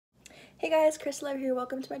Hey guys, Carissa here.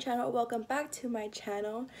 Welcome to my channel. Welcome back to my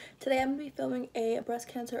channel. Today I'm going to be filming a breast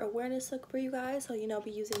cancer awareness look for you guys. So, I'll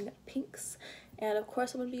be using pinks. And of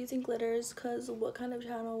course, I'm going to be using glitters because what kind of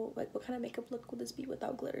makeup look would this be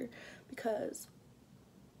without glitter? Because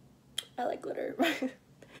I like glitter.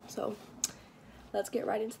 So, let's get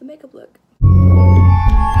right into the makeup look.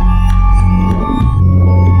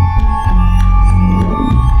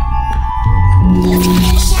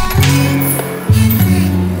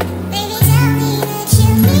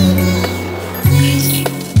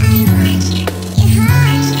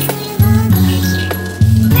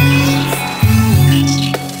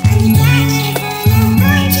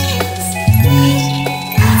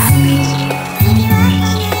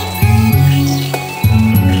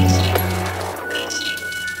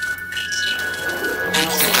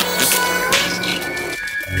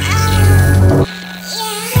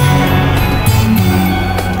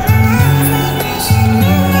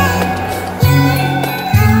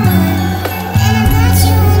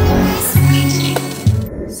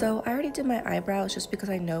 So I already did my eyebrows just because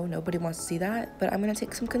I know nobody wants to see that, but I'm going to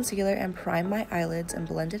take some concealer and prime my eyelids and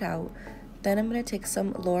blend it out. Then I'm going to take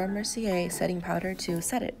some Laura Mercier setting powder to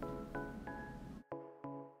set it.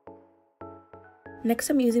 Next,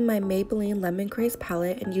 I'm using my Maybelline Lemon Craze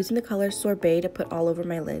palette and using the color Sorbet to put all over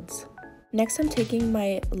my lids. Next, I'm taking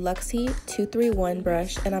my Luxie 231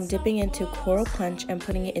 brush and I'm dipping into Coral Punch and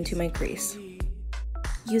putting it into my crease.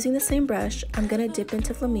 Using the same brush, I'm going to dip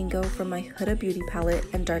into Flamingo from my Huda Beauty palette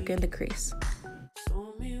and darken the crease.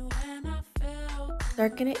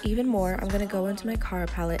 Darken it even more, I'm going to go into my Cara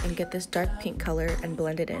palette and get this dark pink color and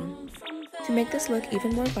blend it in. To make this look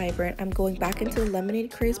even more vibrant, I'm going back into the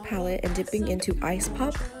Lemonade Craze palette and dipping into Ice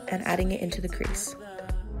Pop and adding it into the crease.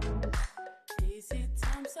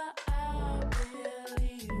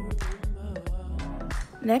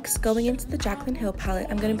 Next, going into the Jaclyn Hill palette,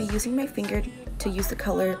 I'm going to be using my finger to use the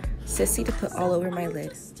color Sissy to put all over my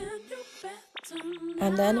lid.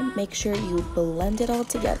 And then make sure you blend it all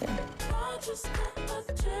together.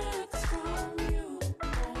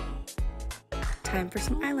 Time for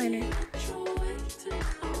some eyeliner.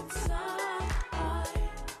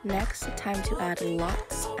 Next, time to add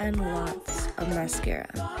lots and lots of mascara.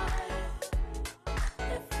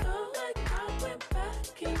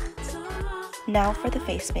 Now for the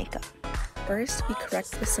face makeup. First, we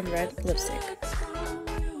correct with some red lipstick.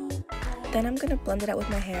 Then I'm going to blend it out with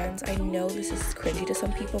my hands. I know this is cringy to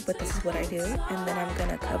some people, but this is what I do. And then I'm going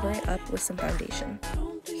to cover it up with some foundation.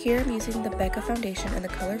 Here I'm using the Becca foundation in the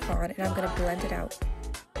color Fawn, and I'm going to blend it out.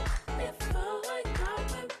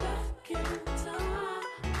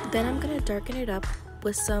 Then I'm going to darken it up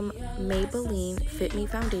with some Maybelline Fit Me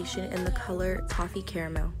foundation in the color Toffee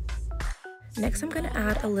Caramel. Next, I'm going to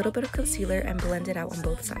add a little bit of concealer and blend it out on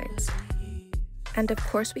both sides. And of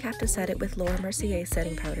course, we have to set it with Laura Mercier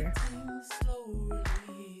setting powder.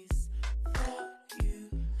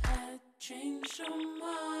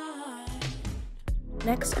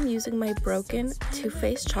 Next, I'm using my Broken Too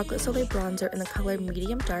Faced Chocolate Soleil Bronzer in the color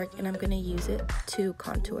Medium Dark, and I'm going to use it to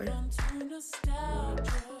contour.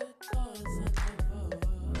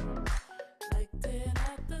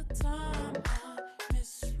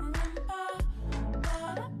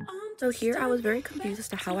 So here I was very confused as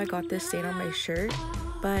to how I got this stain on my shirt,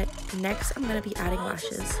 but next I'm going to be adding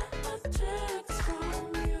lashes.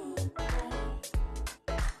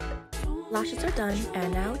 Lashes are done,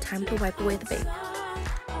 and now time to wipe away the bake.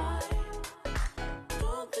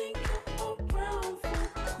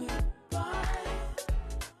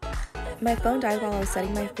 My phone died while I was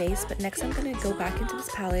setting my face, but next I'm going to go back into this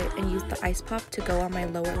palette and use the Ice Pop to go on my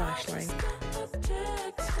lower lash line.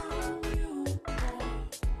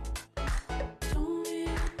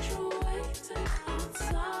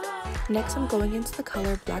 Next, I'm going into the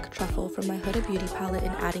color Black Truffle from my Huda Beauty palette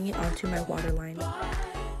and adding it onto my waterline.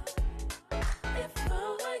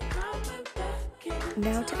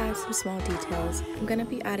 Now to add some small details, I'm going to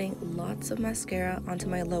be adding lots of mascara onto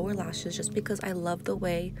my lower lashes just because I love the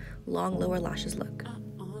way long lower lashes look.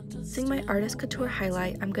 Using my Artist Couture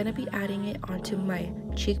highlight, I'm going to be adding it onto my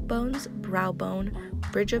cheekbones, brow bone,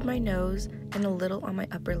 bridge of my nose, and a little on my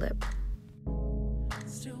upper lip.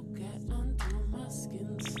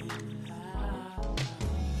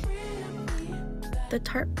 The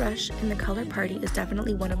Tarte brush in the color Party is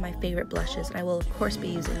definitely one of my favorite blushes, and I will of course be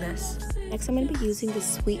using this. Next, I'm going to be using the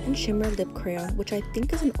Sweet and Shimmer lip crayon, which I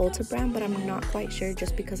think is an Ulta brand, but I'm not quite sure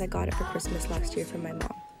just because I got it for Christmas last year from my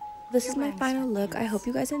mom. This is my final look. I hope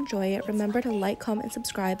you guys enjoy it. Remember to like, comment, and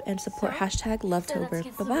subscribe, and support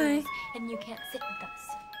 #Lovetober. Bye-bye. And you can't sit with us.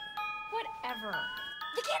 Whatever.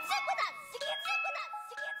 You can't sit with us! You can't sit with us!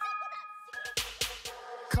 You can't sit with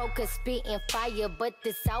us! Coca spitting fire, but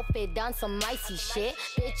this outfit on some icy shit.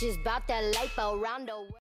 Bitches bout that life around the world.